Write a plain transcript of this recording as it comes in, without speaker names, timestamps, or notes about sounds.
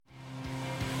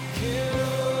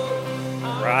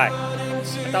right.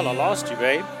 I thought I lost you,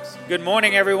 babe. Good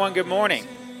morning, everyone. Good morning.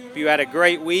 Hope you had a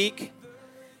great week,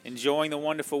 enjoying the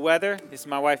wonderful weather. This is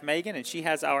my wife, Megan, and she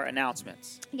has our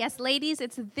announcements. Yes, ladies,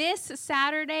 it's this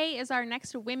Saturday is our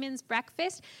next women's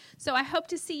breakfast. So I hope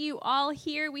to see you all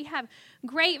here. We have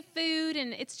great food,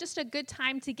 and it's just a good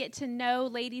time to get to know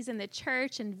ladies in the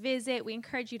church and visit. We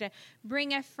encourage you to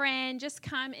bring a friend. Just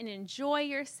come and enjoy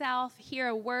yourself, hear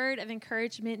a word of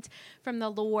encouragement from the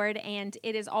Lord, and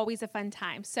it is always a fun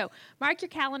time. So mark your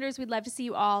calendars. We'd love to see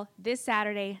you all this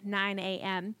Saturday, 9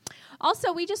 a.m.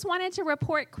 Also, we just wanted to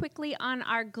report quickly on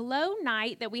our Glow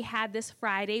Night that we had this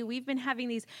Friday. We've been having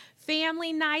these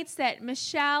family nights that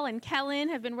Michelle and Kellen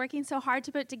have been working so hard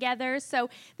to put together. So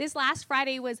this last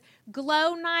Friday was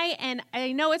Glow Night, and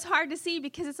I know it's hard to see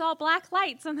because it's all black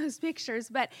lights on those pictures,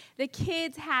 but the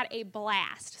kids had a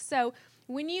blast. So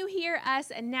when you hear us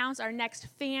announce our next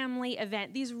family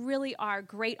event, these really are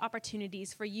great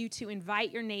opportunities for you to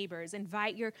invite your neighbors,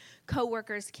 invite your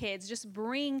coworkers' kids, just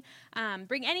bring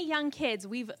any young kids.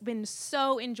 We've been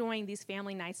so enjoying these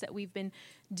family nights that we've been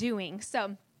doing.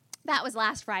 So that was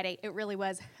last Friday. It really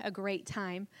was a great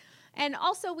time. And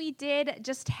also we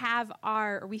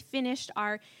finished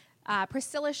our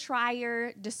Priscilla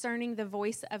Schreier Discerning the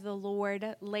Voice of the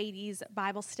Lord ladies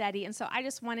Bible study. And so I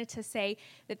just wanted to say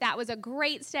that was a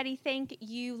great study. Thank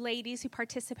you, ladies, who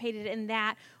participated in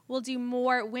that. We'll do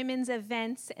more women's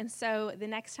events. And so the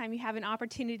next time you have an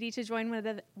opportunity to join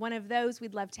one of those,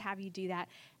 we'd love to have you do that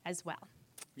as well.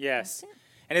 Yes.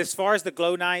 And as far as the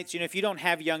Glow Nights, if you don't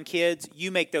have young kids,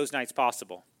 you make those nights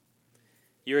possible.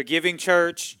 You're a giving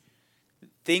church.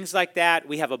 Things like that,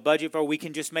 we have a budget for, we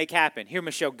can just make happen. Here,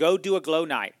 Michelle, go do a Glow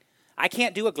Night. I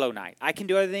can't do a Glow Night. I can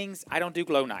do other things. I don't do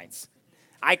Glow Nights.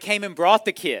 I came and brought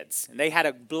the kids, and they had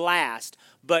a blast.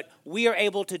 But we are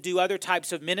able to do other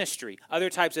types of ministry,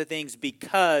 other types of things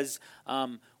because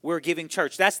we're giving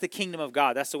church. That's the kingdom of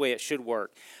God. That's the way it should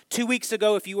work. 2 weeks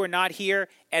ago, if you were not here,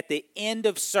 at the end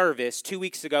of service, 2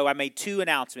 weeks ago, I made two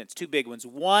announcements, two big ones.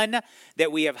 One,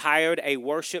 that we have hired a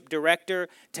worship director.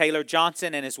 Taylor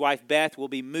Johnson and his wife Beth will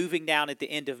be moving down at the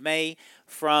end of May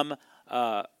from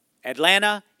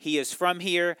Atlanta. He is from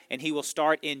here, and he will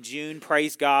start in June.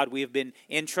 Praise God. We have been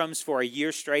interims for a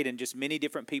year straight, and just many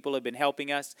different people have been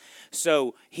helping us.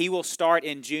 So he will start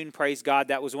in June. Praise God.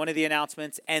 That was one of the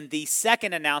announcements. And the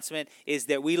second announcement is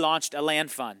that we launched a land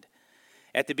fund.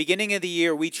 At the beginning of the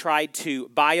year, we tried to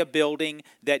buy a building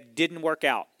that didn't work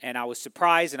out. And I was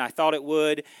surprised, and I thought it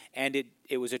would. And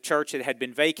it was a church that had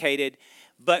been vacated.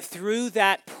 But through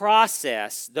that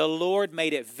process, the Lord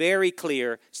made it very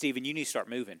clear, Stephen, you need to start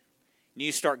moving. You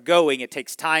need to start going. It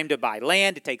takes time to buy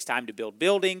land. It takes time to build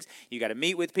buildings. You got to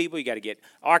meet with people. You got to get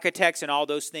architects and all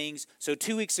those things. So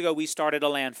 2 weeks ago, we started a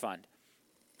land fund.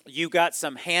 You got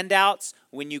some handouts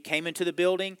when you came into the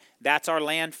building. That's our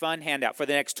land fund handout. For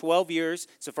the next 12 years,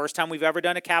 it's the first time we've ever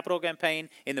done a capital campaign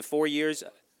in the 4 years.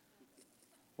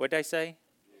 What did I say?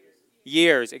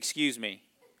 Years, excuse me.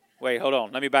 Wait, hold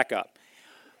on. Let me back up.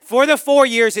 For the 4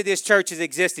 years that this church has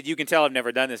existed, you can tell I've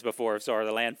never done this before, sorry,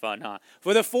 the land fund, huh?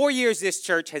 For the 4 years this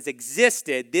church has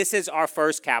existed, this is our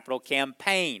first capital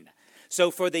campaign. So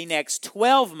for the next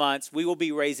 12 months, we will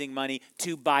be raising money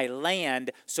to buy land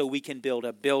so we can build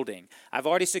a building. I've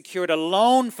already secured a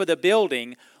loan for the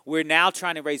building. We're now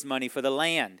trying to raise money for the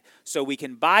land so we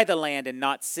can buy the land and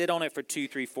not sit on it for 2,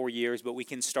 3, 4 years, but we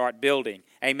can start building.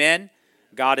 Amen?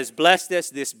 God has blessed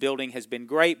us. This building has been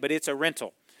great, but it's a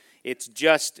rental.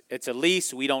 It's a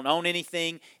lease. We don't own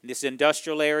anything in this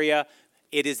industrial area.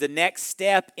 It is the next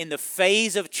step in the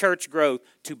phase of church growth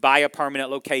to buy a permanent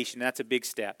location. That's a big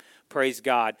step. Praise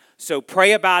God. So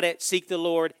pray about it, seek the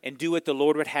Lord, and do what the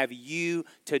Lord would have you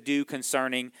to do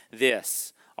concerning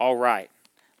this. All right.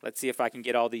 Let's see if I can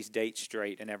get all these dates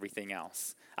straight and everything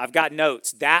else. I've got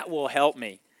notes. That will help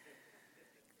me.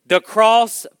 The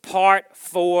cross, part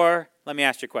 4. Let me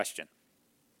ask you a question.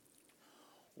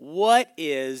 What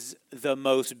is the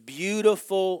most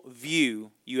beautiful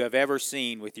view you have ever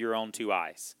seen with your own two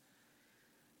eyes?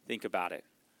 Think about it.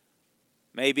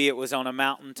 Maybe it was on a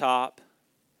mountaintop.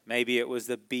 Maybe it was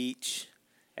the beach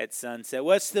at sunset.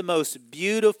 What's the most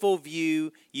beautiful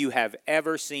view you have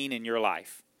ever seen in your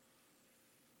life?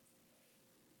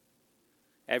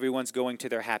 Everyone's going to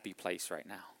their happy place right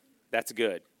now. That's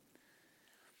good.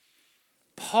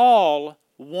 Paul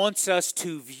wants us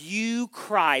to view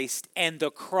Christ and the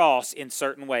cross in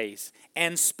certain ways.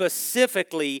 And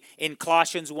specifically in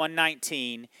Colossians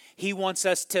 1:19, he wants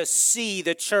us to see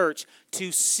the church,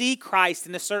 to see Christ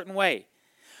in a certain way.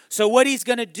 So what he's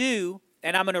going to do,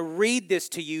 and I'm going to read this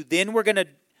to you, then we're going to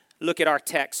look at our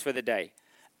text for the day.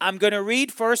 I'm going to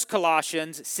read 1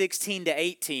 Colossians 16 to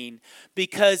 18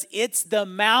 because it's the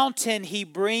mountain he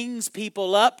brings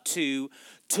people up to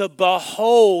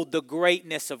behold the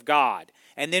greatness of God.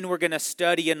 And then we're going to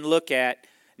study and look at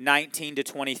 19 to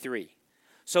 23.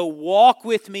 So walk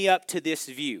with me up to this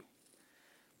view.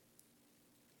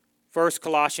 1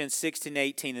 Colossians 16 to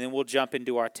 18, and then we'll jump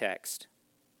into our text.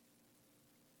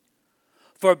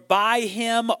 For by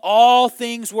him all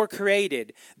things were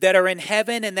created that are in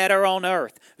heaven and that are on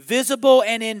earth, visible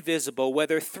and invisible,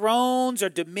 whether thrones or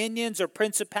dominions or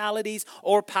principalities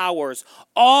or powers.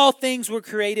 All things were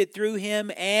created through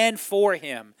him and for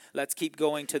him. Let's keep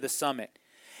going to the summit.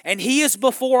 And he is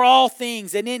before all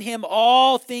things, and in him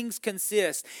all things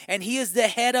consist. And he is the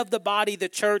head of the body, the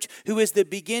church, who is the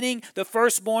beginning, the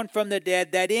firstborn from the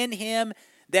dead, that in him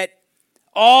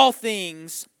all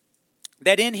things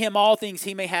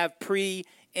he may have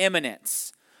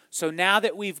preeminence. So now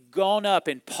that we've gone up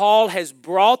and Paul has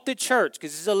brought the church,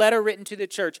 because this is a letter written to the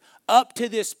church, up to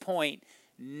this point,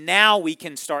 now we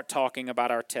can start talking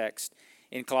about our text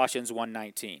in Colossians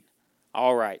 1:19.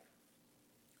 All right.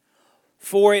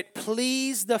 For it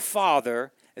pleased the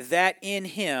Father that in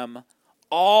him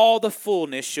all the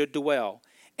fullness should dwell,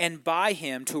 and by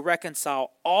him to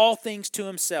reconcile all things to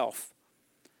himself.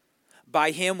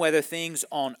 By him, whether things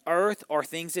on earth or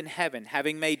things in heaven,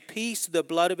 having made peace through the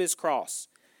blood of his cross.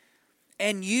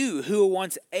 And you, who were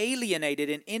once alienated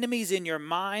and enemies in your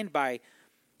mind by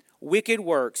wicked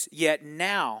works, yet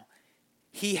now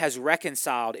he has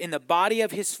reconciled in the body of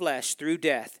his flesh through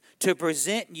death, to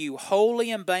present you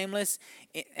holy and blameless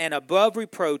and above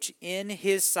reproach in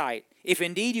his sight. If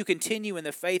indeed you continue in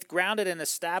the faith, grounded and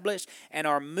established, and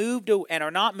are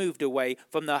not moved away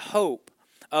from the hope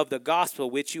of the gospel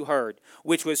which you heard,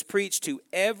 which was preached to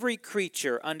every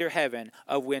creature under heaven,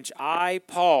 of which I,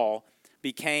 Paul,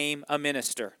 became a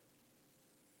minister.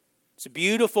 It's a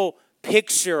beautiful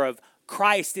picture of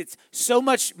Christ. It's so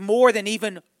much more than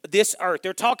even this earth.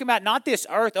 They're talking about not this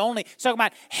earth only. It's talking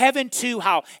about heaven too,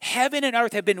 how heaven and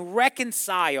earth have been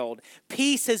reconciled.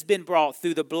 Peace has been brought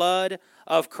through the blood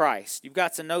of Christ. You've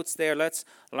got some notes there. Let's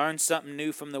learn something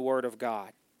new from the Word of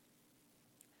God.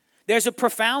 There's a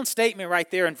profound statement right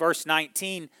there in verse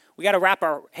 19. We got to wrap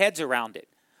our heads around it.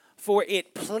 For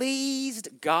it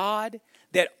pleased God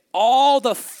that all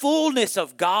the fullness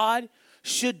of God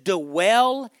should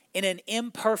dwell in an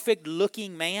imperfect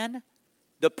looking man,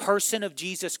 the person of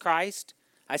Jesus Christ.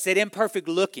 I said imperfect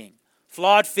looking,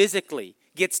 flawed physically,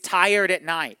 gets tired at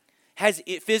night, has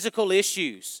physical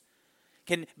issues,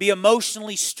 can be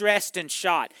emotionally stressed and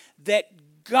shot.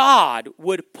 That God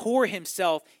would pour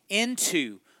himself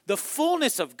into the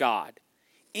fullness of God,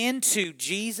 into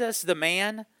Jesus, the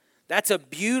man. That's a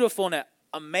beautiful and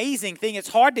amazing thing. It's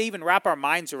hard to even wrap our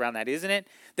minds around that, isn't it?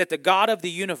 That the God of the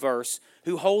universe,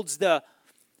 who holds the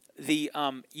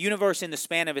universe in the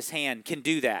span of his hand, can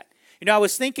do that. You know, I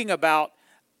was thinking about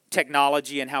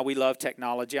technology and how we love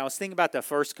technology. I was thinking about the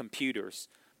first computers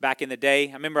back in the day.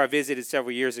 I remember I visited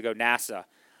several years ago NASA.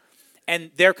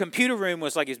 And their computer room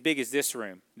was like as big as this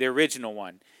room, the original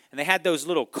one. And they had those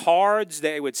little cards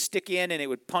that it would stick in and it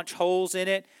would punch holes in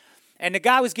it. And the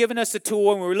guy was giving us a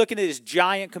tour, and we were looking at this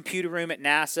giant computer room at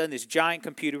NASA, and this giant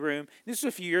computer room. This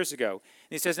was a few years ago.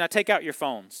 And he says, now take out your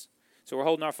phones. So we're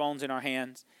holding our phones in our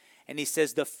hands. And he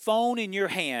says, the phone in your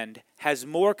hand has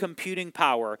more computing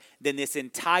power than this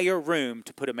entire room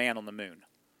to put a man on the moon.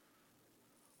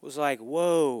 It was like,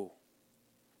 whoa,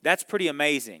 that's pretty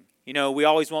amazing. You know, we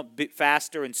always want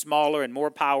faster and smaller and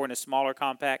more power in a smaller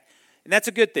compact. And that's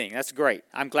a good thing. That's great.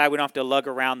 I'm glad we don't have to lug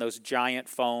around those giant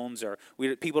phones, or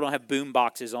people don't have boom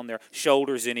boxes on their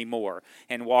shoulders anymore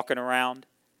and walking around.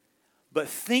 But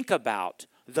think about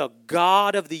the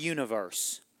God of the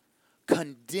universe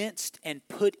condensed and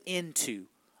put into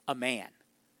a man.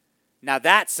 Now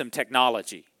that's some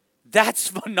technology. That's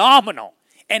phenomenal.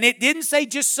 And it didn't say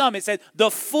just some. It said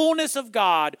the fullness of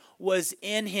God was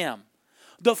in him.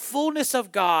 The fullness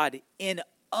of God in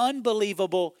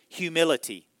unbelievable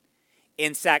humility.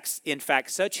 In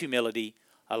fact, such humility,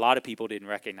 a lot of people didn't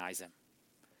recognize him.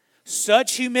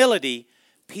 Such humility,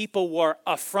 people were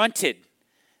affronted.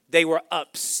 They were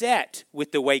upset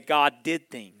with the way God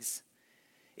did things.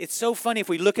 It's so funny, if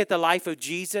we look at the life of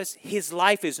Jesus, his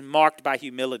life is marked by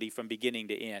humility from beginning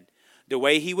to end. The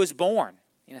way he was born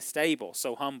in a stable,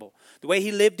 so humble. The way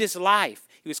he lived his life.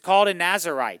 He was called a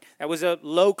Nazarite. That was a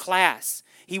low class.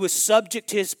 He was subject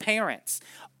to his parents.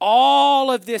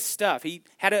 All of this stuff. He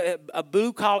had a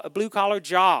blue-collar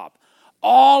job.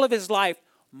 All of his life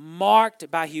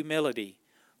marked by humility,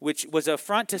 which was an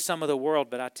affront to some of the world.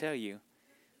 But I tell you,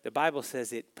 the Bible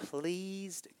says it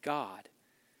pleased God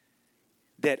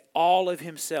that all of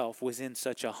himself was in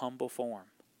such a humble form.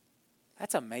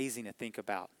 That's amazing to think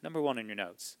about. Number one in your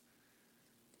notes.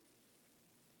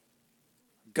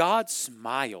 God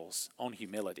smiles on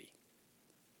humility.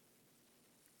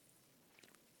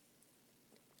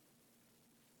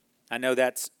 I know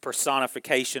that's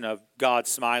personification of God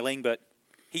smiling, but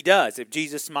he does. If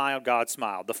Jesus smiled, God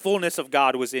smiled. The fullness of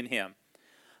God was in him.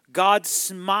 God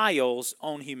smiles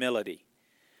on humility.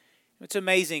 It's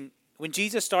amazing. When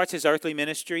Jesus starts his earthly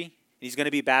ministry, he's going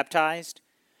to be baptized.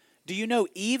 Do you know,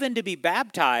 even to be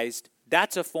baptized,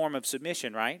 that's a form of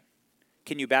submission, right?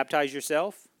 Can you baptize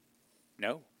yourself?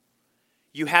 No.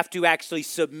 You have to actually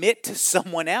submit to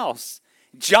someone else.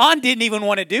 John didn't even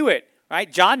want to do it,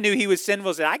 right? John knew he was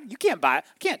sinful. Said, I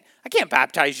can't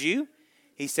baptize you.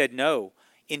 He said, no.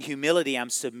 In humility, I'm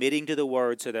submitting to the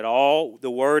word so that all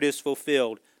the word is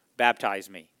fulfilled. Baptize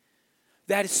me.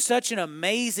 That is such an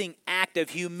amazing act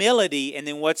of humility. And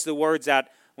then what's the words out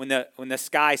when the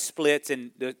sky splits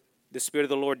and the Spirit of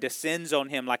the Lord descends on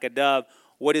him like a dove?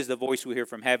 What is the voice we hear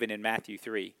from heaven in Matthew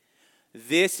 3?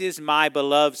 This is my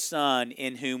beloved Son,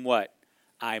 in whom what?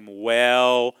 I'm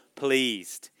well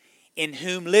pleased. In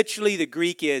whom literally the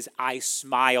Greek is I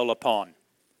smile upon.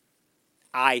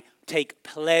 I take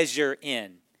pleasure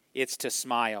in. It's to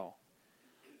smile.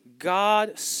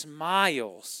 God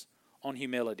smiles on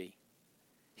humility.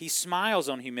 He smiles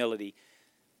on humility.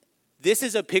 This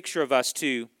is a picture of us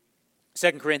too.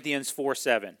 2 Corinthians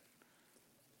 4:7.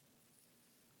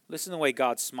 Listen to the way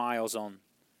God smiles on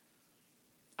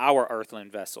our earthly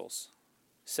vessels.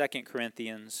 2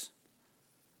 Corinthians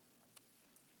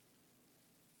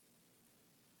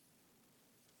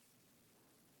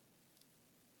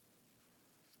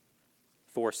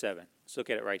 4:7. Let's look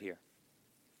at it right here.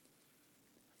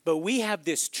 But we have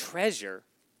this treasure,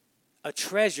 a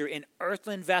treasure in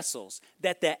earthen vessels,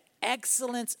 that the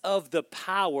excellence of the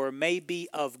power may be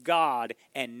of God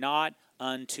and not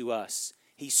unto us.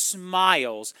 He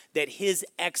smiles that his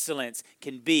excellence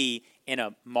can be in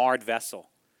a marred vessel,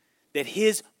 that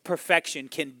his perfection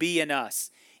can be in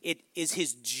us. It is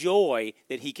his joy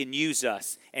that he can use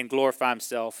us and glorify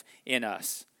himself in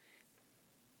us.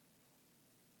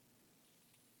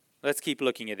 Let's keep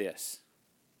looking at this.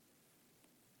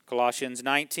 Colossians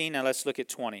 19, now let's look at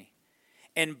 20.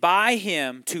 And by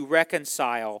him to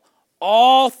reconcile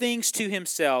all things to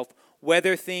himself,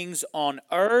 whether things on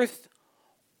earth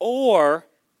or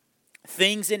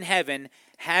things in heaven,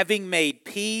 having made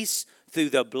peace through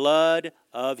the blood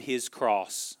of his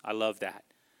cross. I love that.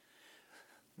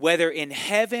 Whether in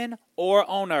heaven or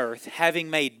on earth, having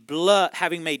made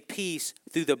peace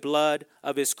through the blood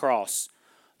of his cross.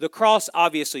 The cross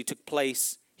obviously took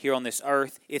place here on this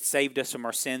earth. It saved us from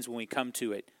our sins when we come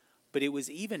to it. But it was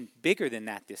even bigger than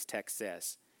that, this text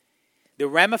says. The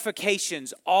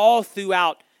ramifications all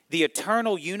throughout the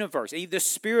eternal universe, either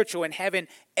spiritual in heaven,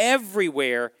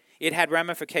 everywhere, it had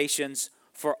ramifications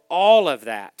for all of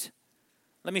that.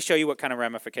 Let me show you what kind of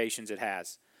ramifications it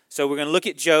has. So we're going to look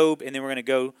at Job, and then we're going to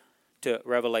go to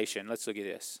Revelation. Let's look at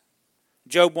this.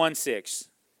 Job 1:6.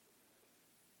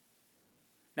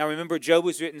 Now remember, Job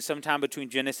was written sometime between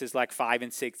Genesis 5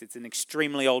 and 6. It's an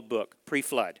extremely old book,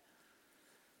 pre-flood.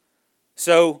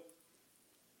 So,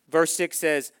 verse 6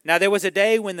 says, Now there was a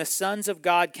day when the sons of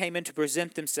God came in to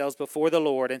present themselves before the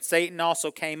Lord, and Satan also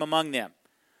came among them.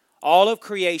 All of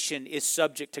creation is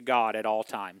subject to God at all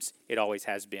times. It always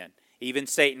has been. Even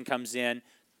Satan comes in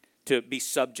to be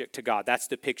subject to God. That's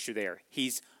the picture there.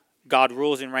 God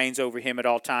rules and reigns over him at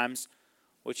all times.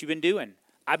 What you been doing?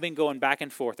 I've been going back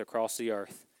and forth across the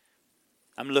earth.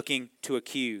 I'm looking to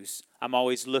accuse. I'm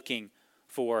always looking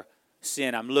for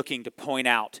sin. I'm looking to point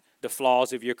out the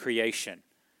flaws of your creation.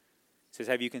 It says,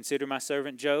 have you considered my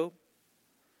servant Job?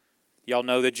 Y'all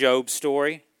know the Job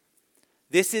story.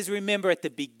 This is, remember, at the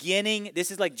beginning.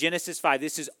 This is like Genesis 5.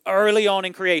 This is early on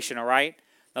in creation, all right?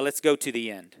 Now let's go to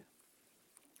the end.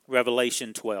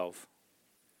 Revelation 12.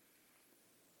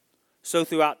 So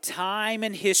throughout time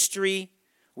and history,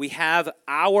 we have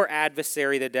our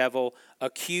adversary, the devil,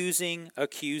 accusing.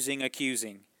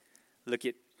 Look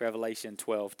at Revelation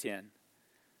 12:10.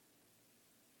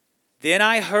 Then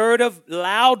I heard a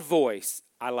loud voice.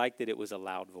 I like that it was a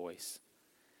loud voice.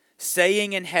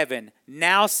 Saying in heaven,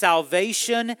 now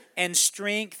salvation and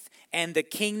strength and the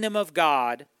kingdom of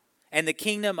God and the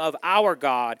kingdom of our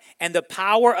God and the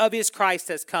power of his Christ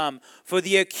has come. For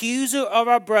the accuser of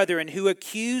our brethren who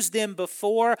accused them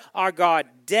before our God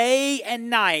day and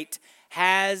night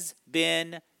has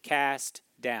been cast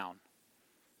down.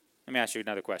 Let me ask you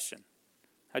another question.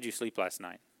 How'd you sleep last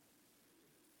night?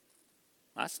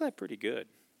 I slept pretty good.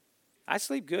 I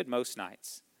sleep good most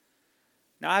nights.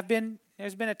 Now I've been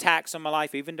There's been attacks on my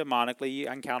life, even demonically.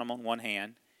 I can count them on one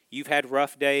hand. You've had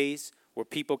rough days where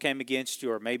people came against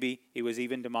you, or maybe it was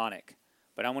even demonic.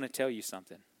 But I want to tell you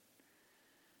something.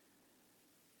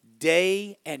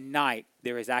 Day and night,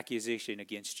 there is accusation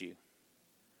against you.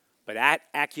 But that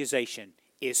accusation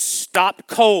is stopped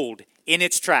cold in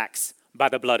its tracks by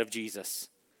the blood of Jesus.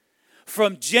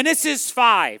 From Genesis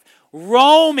 5,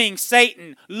 roaming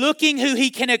Satan, looking who he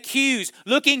can accuse,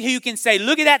 looking who you can say,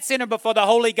 look at that sinner before the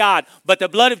holy God. But the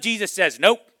blood of Jesus says,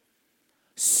 nope.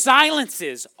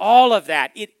 Silences all of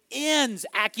that. It ends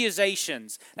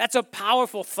accusations. That's a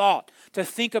powerful thought to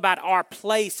think about our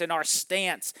place and our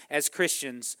stance as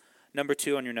Christians. Number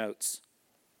 2 on your notes.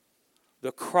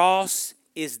 The cross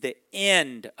is the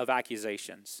end of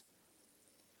accusations.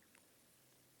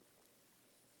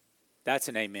 That's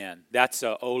an amen. That's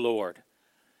a, oh Lord.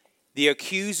 The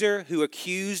accuser who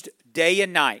accused day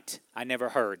and night, I never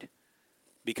heard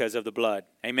because of the blood.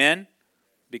 Amen?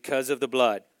 Because of the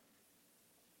blood.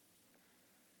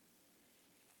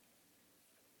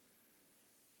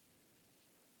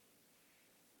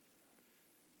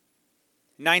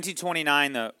 In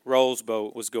 1929, the Rose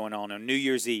Bowl was going on New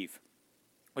Year's Eve.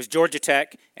 It was Georgia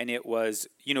Tech, and it was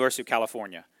University of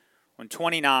California. When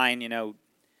 29,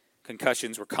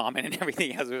 concussions were common and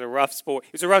everything else. It was a rough sport.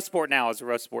 It was a rough sport now. It was a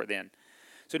rough sport then.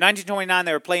 So 1929,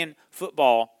 they were playing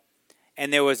football,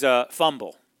 and there was a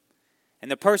fumble.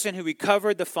 And the person who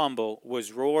recovered the fumble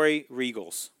was Roy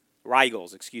Riegels.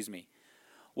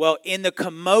 Well, in the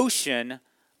commotion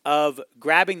of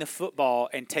grabbing the football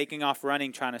and taking off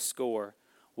running, trying to score,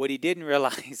 what he didn't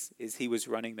realize is he was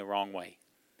running the wrong way.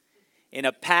 In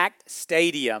a packed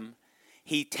stadium,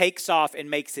 he takes off and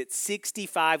makes it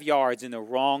 65 yards in the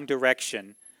wrong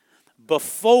direction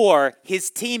before his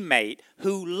teammate,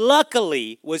 who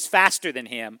luckily was faster than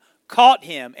him, caught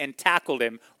him and tackled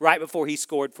him right before he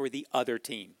scored for the other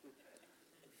team.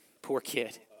 Poor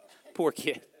kid. Poor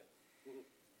kid.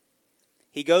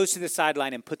 He goes to the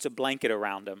sideline and puts a blanket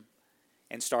around him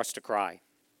and starts to cry.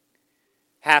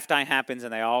 Halftime happens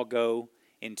and they all go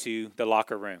into the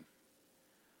locker room,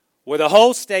 where the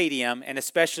whole stadium, and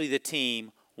especially the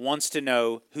team, wants to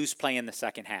know who's playing the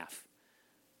second half.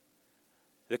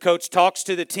 The coach talks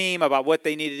to the team about what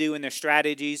they need to do in their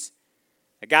strategies.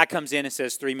 A guy comes in and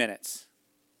says 3 minutes.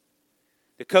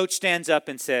 The coach stands up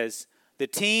and says, the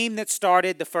team that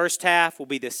started the first half will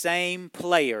be the same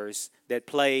players that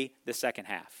play the second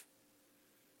half.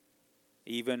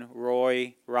 Even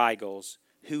Roy Riegels,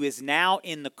 who is now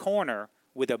in the corner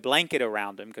with a blanket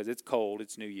around him because it's cold,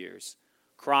 it's New Year's,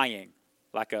 crying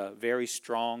like a very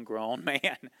strong, grown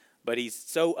man, but he's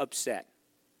so upset.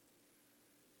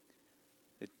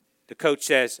 The coach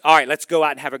says, all right, let's go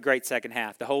out and have a great second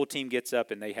half. The whole team gets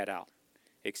up and they head out,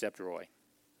 except Roy.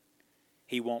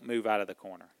 He won't move out of the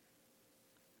corner.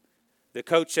 The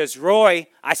coach says, Roy,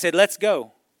 I said, let's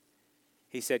go.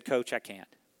 He said, Coach, I can't.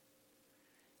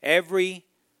 Every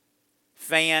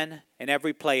fan and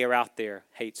every player out there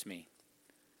hates me.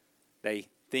 They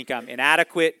think I'm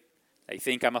inadequate. They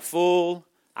think I'm a fool.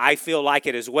 I feel like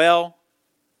it as well.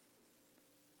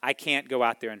 I can't go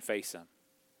out there and face them.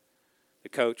 The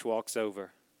coach walks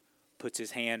over, puts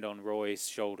his hand on Roy's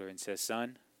shoulder and says,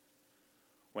 son,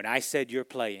 when I said you're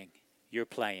playing,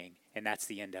 and that's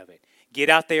the end of it. Get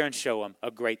out there and show them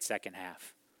a great second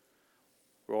half.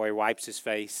 Roy wipes his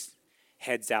face,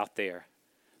 heads out there,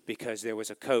 because there was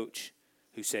a coach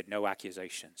who said no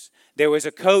accusations. There was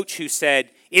a coach who said,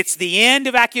 it's the end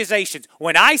of accusations.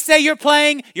 When I say you're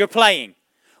playing, you're playing.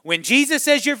 When Jesus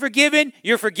says you're forgiven,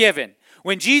 you're forgiven.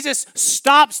 When Jesus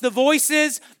stops the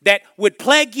voices that would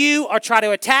plague you or try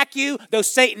to attack you, though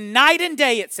Satan night and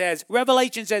day, it says,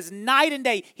 Revelation says night and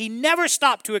day, he never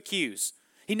stopped to accuse.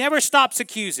 He never stops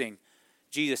accusing.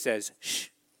 Jesus says, shh.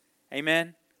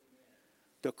 Amen?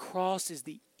 The cross is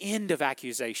the end of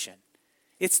accusation.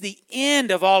 It's the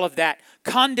end of all of that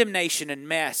condemnation and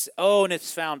mess. Oh, and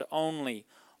it's found only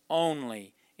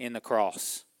in the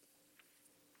cross.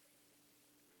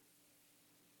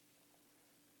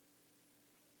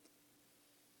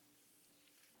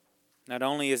 Not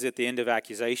only is it the end of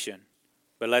accusation,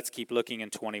 but let's keep looking in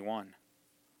 21.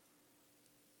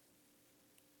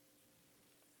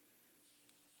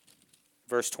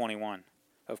 Verse 21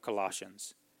 of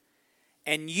Colossians.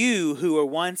 And you who were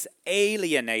once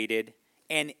alienated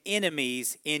and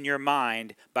enemies in your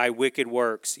mind by wicked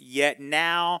works, yet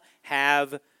now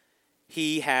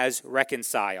he has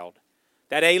reconciled.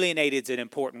 That alienated is an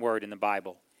important word in the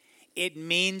Bible. It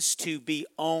means to be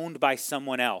owned by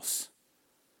someone else.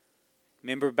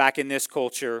 Remember, back in this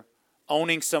culture,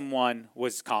 owning someone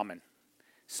was common.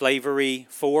 Slavery,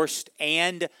 forced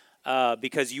and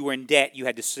because you were in debt, you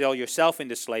had to sell yourself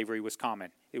into slavery was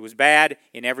common. It was bad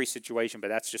in every situation, but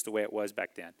that's just the way it was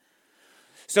back then.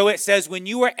 So it says, when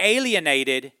you were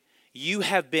alienated, you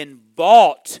have been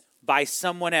bought by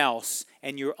someone else,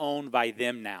 and you're owned by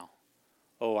them now.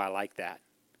 Oh, I like that.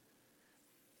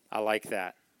 I like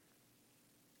that.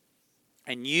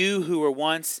 And you who were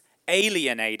once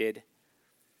alienated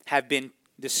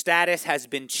the status has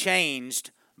been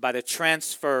changed by the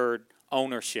transferred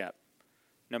ownership.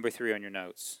 Number 3 on your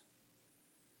notes.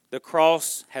 The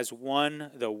cross has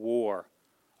won the war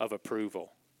of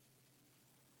approval.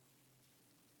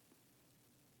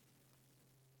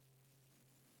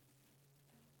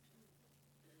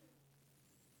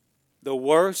 The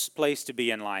worst place to be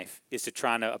in life is to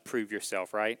try to approve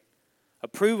yourself, right?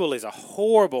 Approval is a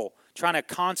horrible, trying to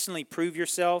constantly prove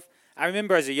yourself. I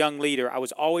remember as a young leader, I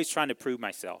was always trying to prove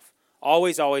myself.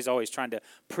 Always trying to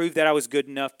prove that I was good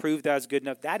enough, prove that I was good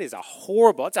enough. That is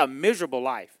it's a miserable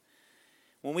life.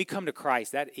 When we come to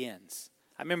Christ, that ends.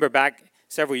 I remember back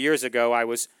several years ago, I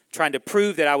was trying to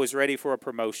prove that I was ready for a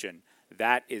promotion.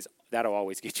 That'll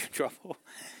always get you in trouble.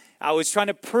 I was trying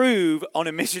to prove on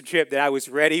a mission trip that I was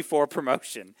ready for a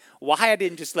promotion. Why I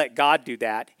didn't just let God do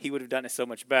that, he would have done it so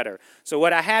much better. So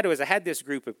what I had this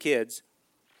group of kids,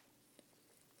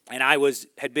 and I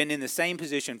had been in the same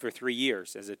position for 3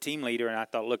 years as a team leader, and I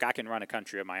thought, look, I can run a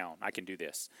country of my own. I can do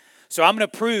this. So I'm going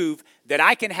to prove that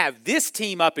I can have this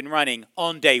team up and running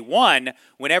on day 1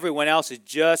 when everyone else is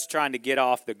just trying to get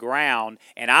off the ground,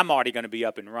 and I'm already going to be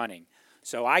up and running.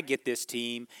 So I get this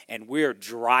team, and we're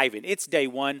driving. It's day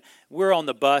 1. We're on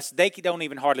the bus. They don't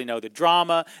even hardly know the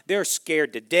drama. They're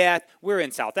scared to death. We're in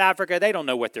South Africa. They don't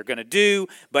know what they're going to do.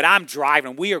 But I'm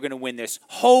driving. We are going to win this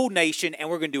whole nation,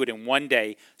 and we're going to do it in 1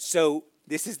 day. So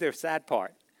this is the sad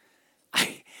part.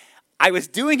 I was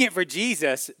doing it for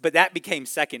Jesus, but that became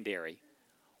secondary.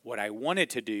 What I wanted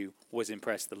to do was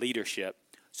impress the leadership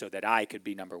so that I could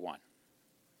be number 1.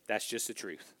 That's just the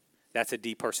truth. That's a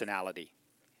depersonality.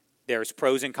 There's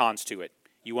pros and cons to it.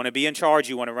 You want to be in charge.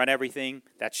 You want to run everything.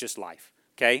 That's just life.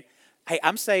 Okay? Hey,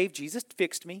 I'm saved. Jesus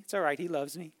fixed me. It's all right. He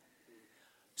loves me.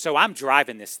 So I'm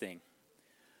driving this thing.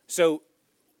 So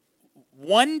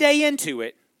 1 day into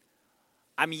it,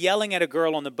 I'm yelling at a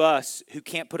girl on the bus who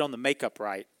can't put on the makeup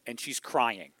right, and she's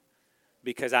crying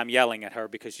because I'm yelling at her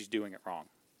because she's doing it wrong.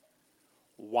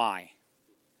 Why?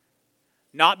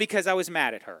 Not because I was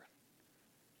mad at her.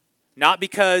 Not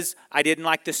because I didn't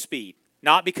like the speed.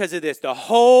 Not because of this. The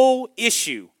whole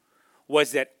issue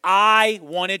was that I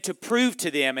wanted to prove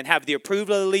to them and have the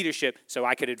approval of the leadership so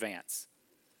I could advance.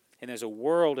 And there's a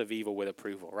world of evil with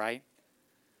approval, right?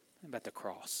 What about the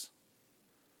cross?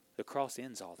 The cross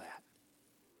ends all that.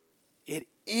 It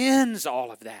ends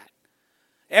all of that.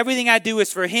 Everything I do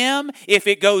is for him. If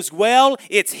it goes well,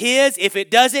 it's his. If it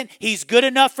doesn't, he's good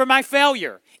enough for my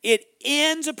failure. It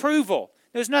ends approval.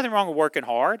 There's nothing wrong with working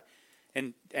hard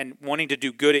and wanting to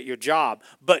do good at your job.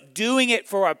 But doing it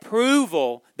for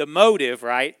approval, the motive,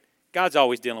 right? God's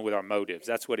always dealing with our motives.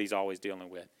 That's what he's always dealing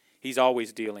with. He's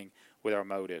always dealing with our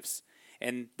motives.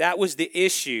 And that was the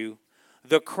issue.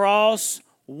 The cross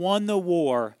won the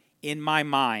war in my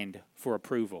mind for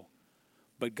approval.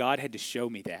 But God had to show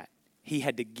me that. He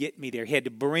had to get me there. He had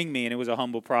to bring me, and it was a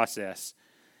humble process.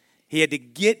 He had to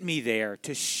get me there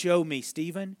to show me,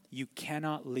 Stephen, you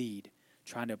cannot lead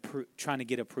trying to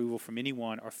get approval from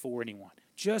anyone or for anyone.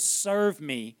 Just serve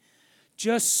me.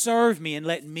 Just serve me and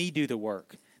let me do the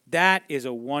work. That is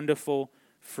a wonderful,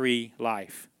 free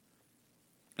life.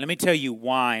 Let me tell you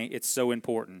why it's so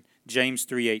important. James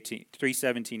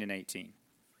 3:17 and 18.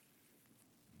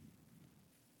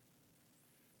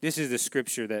 This is the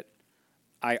scripture that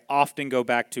I often go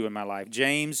back to in my life.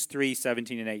 James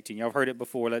 3:17 and 18. Y'all have heard it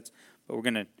before, but we're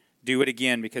going to do it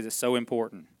again because it's so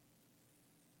important.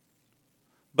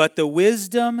 But the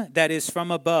wisdom that is from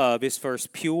above is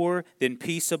first pure, then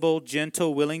peaceable,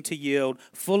 gentle, willing to yield,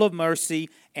 full of mercy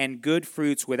and good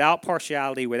fruits, without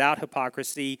partiality, without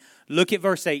hypocrisy. Look at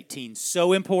verse 18.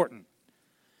 So important.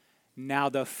 Now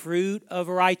the fruit of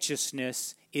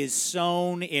righteousness is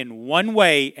sown in one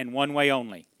way and one way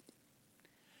only.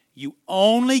 You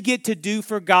only get to do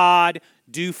for God,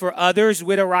 do for others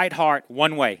with a right heart,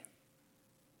 one way.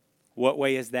 What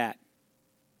way is that?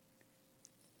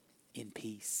 In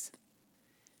peace.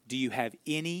 Do you have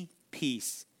any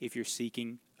peace if you're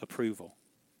seeking approval?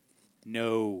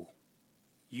 No.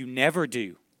 You never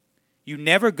do. You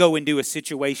never go into a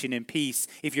situation in peace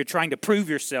if you're trying to prove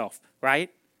yourself,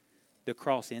 right? The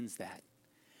cross ends that.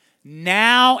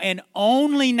 Now and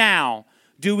only now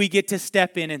do we get to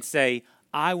step in and say,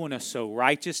 I want to sow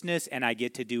righteousness and I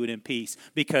get to do it in peace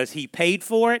because he paid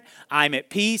for it. I'm at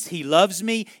peace. He loves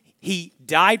me. He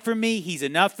died for me. He's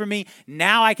enough for me.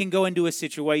 Now I can go into a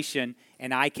situation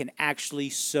and I can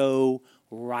actually sow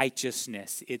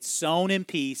righteousness. It's sown in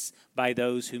peace by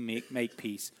those who make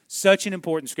peace. Such an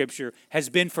important scripture has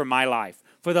been for my life.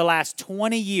 For the last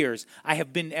 20 years, I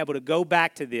have been able to go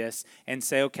back to this and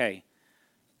say, okay,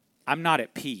 I'm not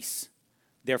at peace.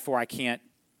 Therefore, I can't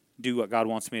do what God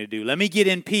wants me to do. Let me get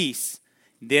in peace.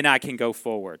 Then I can go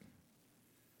forward.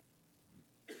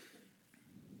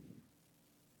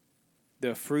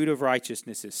 The fruit of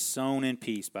righteousness is sown in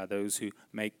peace by those who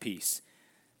make peace.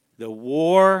 The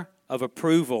war of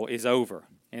approval is over,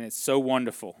 and it's so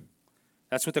wonderful.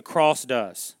 That's what the cross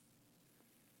does.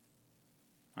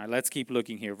 All right, let's keep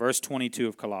looking here. Verse 22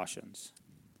 of Colossians.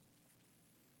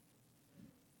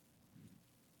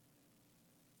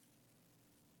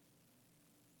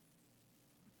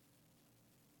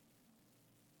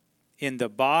 In the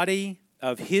body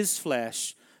of his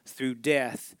flesh through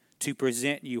death to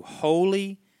present you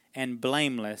holy and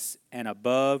blameless and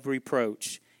above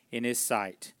reproach in his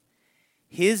sight.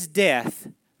 His death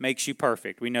makes you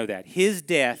perfect. We know that. His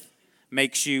death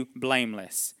makes you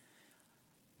blameless.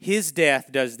 His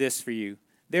death does this for you.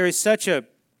 There is such a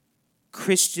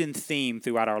Christian theme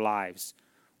throughout our lives.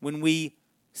 When we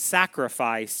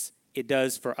sacrifice, it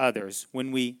does for others.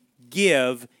 When we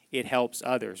give, it helps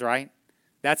others, right?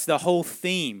 That's the whole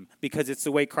theme because it's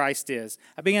the way Christ is.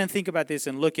 I began to think about this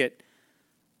and look at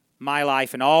my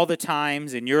life and all the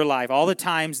times in your life, all the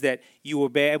times that you will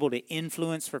be able to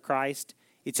influence for Christ.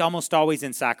 It's almost always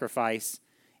in sacrifice,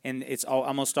 and it's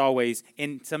almost always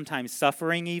in sometimes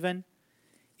suffering even.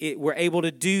 We're able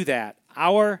to do that.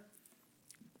 Our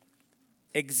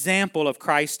example of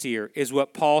Christ here is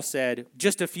what Paul said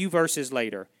just a few verses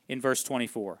later in verse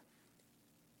 24.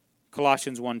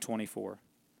 Colossians 1:24.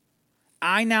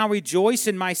 I now rejoice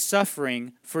in my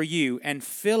suffering for you and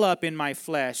fill up in my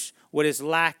flesh what is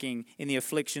lacking in the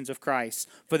afflictions of Christ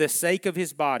for the sake of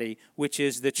his body, which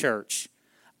is the church.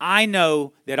 I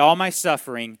know that all my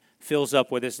suffering fills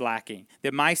up what is lacking,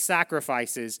 that my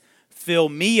sacrifices fill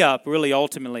me up really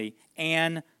ultimately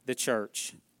and the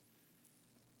church.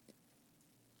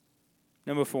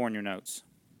 Number 4 in your notes.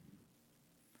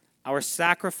 Our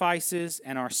sacrifices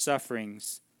and our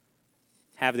sufferings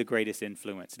have the greatest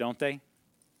influence, don't they?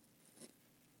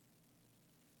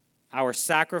 Our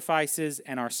sacrifices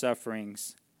and our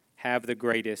sufferings have the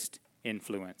greatest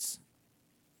influence.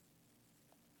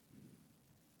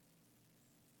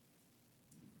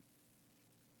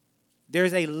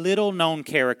 There's a little known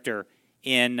character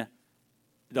in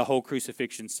the whole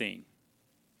crucifixion scene.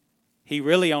 He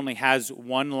really only has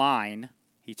one line.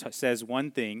 He says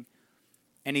one thing,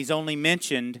 and he's only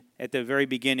mentioned at the very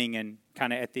beginning and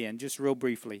kind of at the end, just real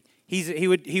briefly. He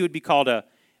would be called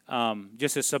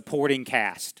just a supporting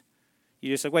cast. You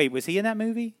just like, wait, was he in that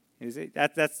movie? Is it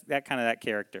that's that kind of that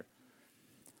character?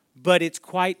 But it's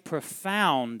quite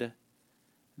profound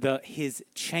his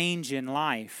change in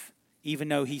life, even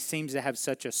though he seems to have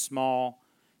such a small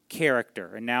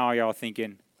character. And now are y'all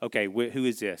thinking, okay, who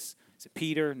is this? Is it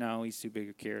Peter? No, he's too big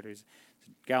a character. Is it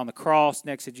the guy on the cross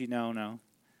next to you? No.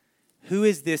 Who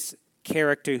is this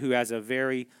character who has a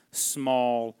very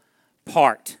small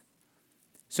part?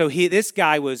 So this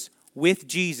guy was with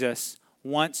Jesus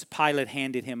once Pilate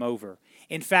handed him over.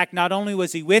 In fact, not only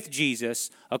was he with Jesus,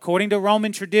 according to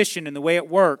Roman tradition and the way it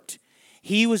worked,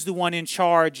 he was the one in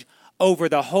charge over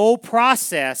the whole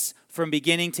process from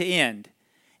beginning to end.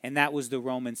 And that was the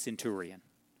Roman centurion.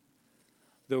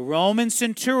 The Roman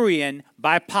centurion,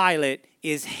 by Pilate,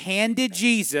 is handed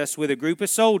Jesus with a group of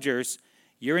soldiers.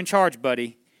 You're in charge,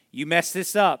 buddy. You mess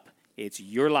this up, it's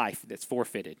your life that's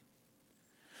forfeited.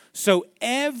 So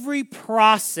every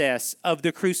process of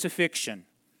the crucifixion,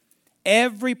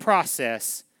 every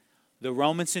process, the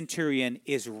Roman centurion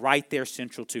is right there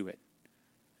central to it.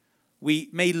 We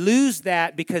may lose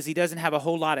that because he doesn't have a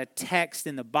whole lot of text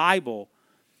in the Bible,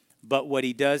 but what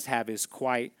he does have is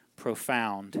quite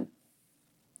profound.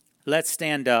 Let's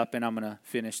stand up and I'm going to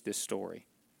finish this story.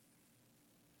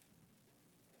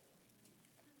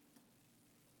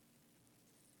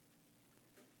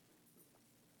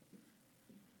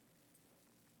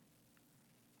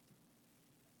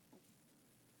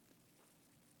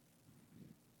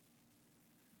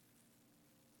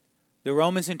 The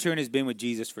Roman centurion has been with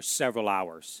Jesus for several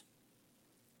hours.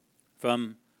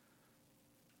 From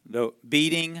the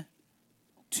beating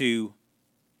to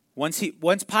once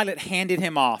Pilate handed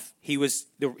him off, he was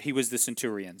the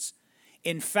centurion's.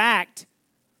 In fact,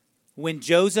 when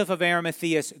Joseph of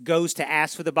Arimathea goes to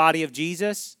ask for the body of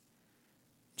Jesus,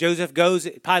 Joseph goes,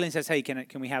 Pilate says, hey, can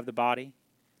we have the body?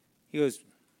 He goes,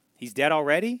 he's dead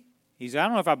already? He says, I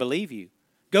don't know if I believe you.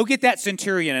 Go get that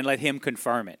centurion and let him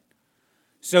confirm it.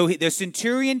 So the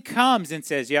centurion comes and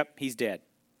says, yep, he's dead.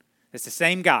 It's the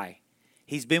same guy.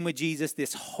 He's been with Jesus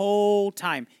this whole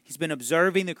time. He's been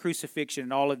observing the crucifixion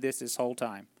and all of this whole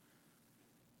time.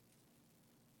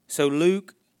 So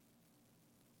Luke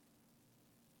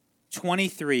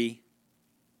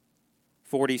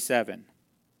 23:47.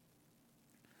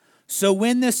 So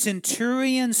when the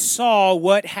centurion saw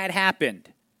what had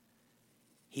happened,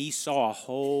 he saw a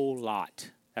whole lot.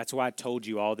 That's why I told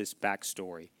you all this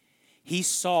backstory. He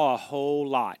saw a whole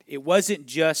lot. It wasn't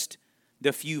just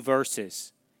the few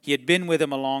verses. He had been with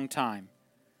him a long time.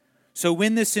 So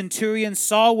when the centurion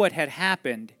saw what had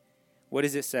happened, what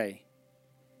does it say?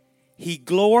 He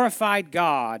glorified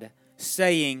God,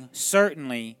 saying,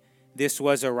 certainly this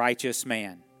was a righteous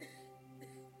man.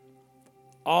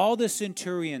 All the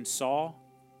centurion saw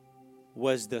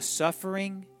was the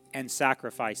suffering and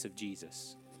sacrifice of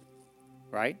Jesus.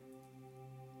 Right?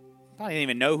 I didn't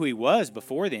even know who he was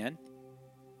before then.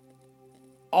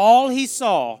 All he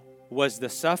saw was the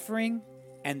suffering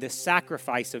and the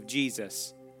sacrifice of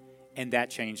Jesus, and that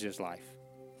changed his life.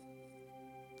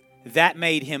 That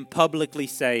made him publicly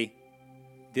say,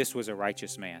 this was a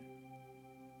righteous man.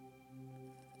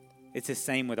 It's the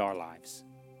same with our lives.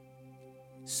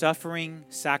 Suffering,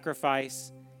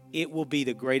 sacrifice, it will be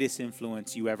the greatest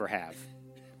influence you ever have.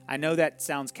 I know that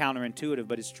sounds counterintuitive,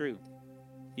 but it's true.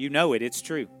 You know it, it's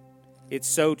true. It's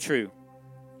so true.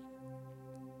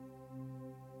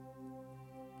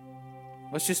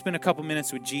 Let's just spend a couple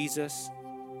minutes with Jesus.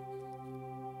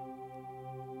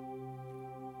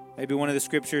 Maybe one of the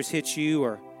scriptures hits you,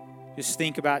 or just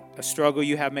think about a struggle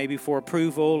you have maybe for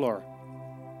approval or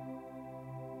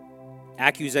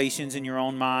accusations in your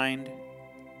own mind.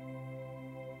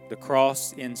 The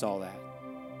cross ends all that.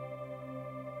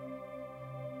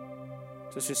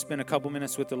 So let's just spend a couple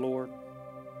minutes with the Lord.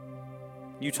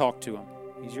 You talk to him.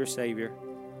 He's your Savior.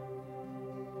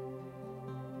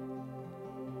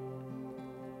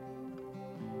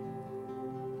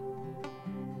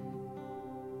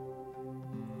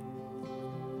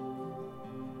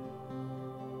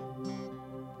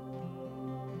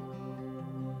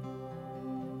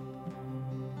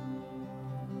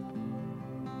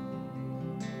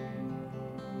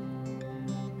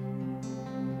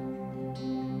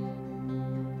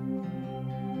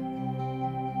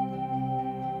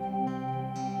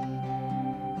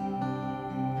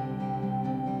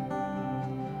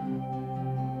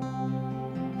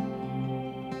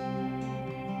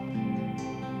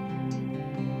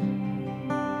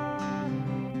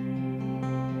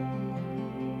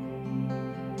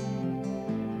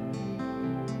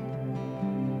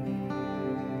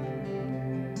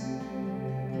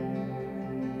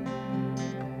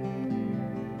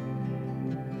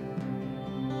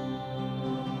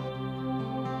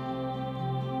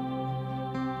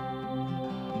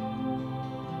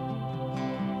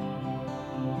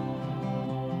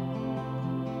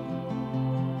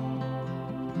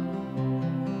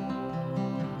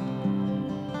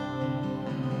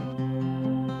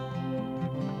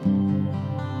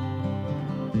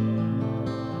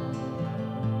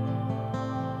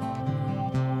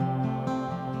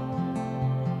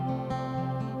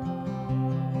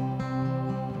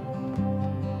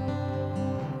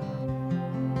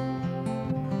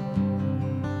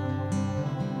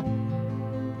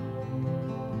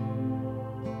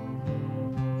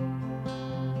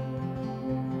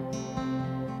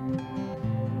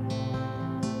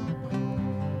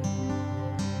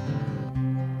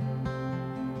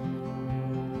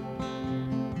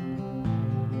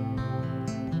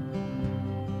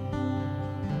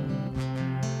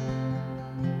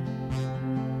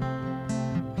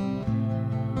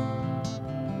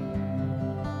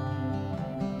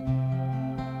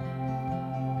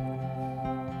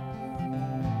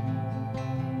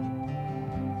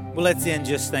 Well, let's end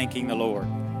just thanking the Lord.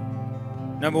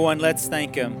 Number one, let's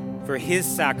thank him for his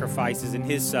sacrifices and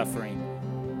his suffering,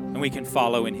 and we can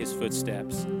follow in his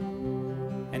footsteps.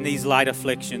 And these light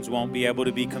afflictions won't be able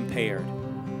to be compared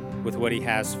with what he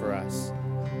has for us.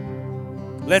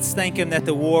 Let's thank him that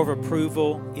the war of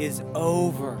approval is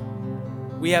over.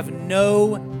 We have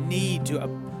no need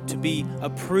to be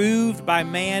approved by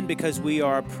man because we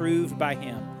are approved by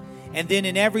him. And then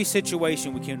in every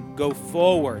situation, we can go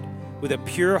forward with a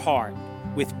pure heart,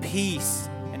 with peace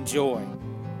and joy.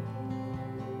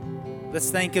 Let's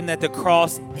thank him that the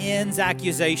cross ends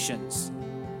accusations,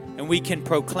 and we can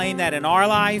proclaim that in our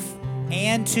life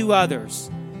and to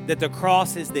others, that the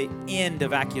cross is the end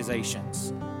of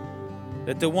accusations,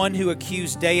 that the one who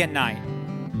accused day and night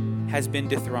has been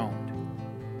dethroned.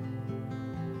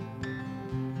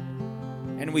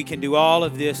 And we can do all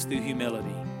of this through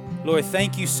humility. Lord,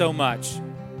 thank you so much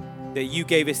that you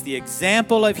gave us the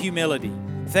example of humility.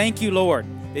 Thank you, Lord,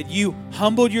 that you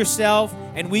humbled yourself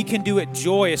and we can do it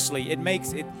joyously. It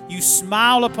makes it, you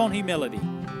smile upon humility,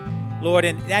 Lord,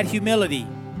 and that humility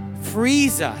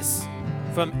frees us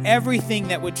from everything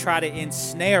that would try to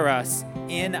ensnare us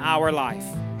in our life.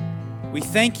 We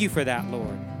thank you for that,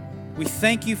 Lord. We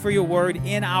thank you for your word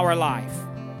in our life.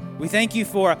 We thank you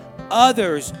for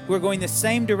others who are going the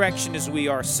same direction as we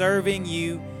are, serving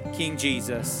you, King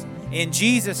Jesus. In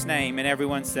Jesus' name, and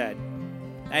everyone said,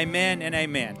 amen and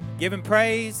amen. Give him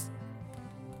praise.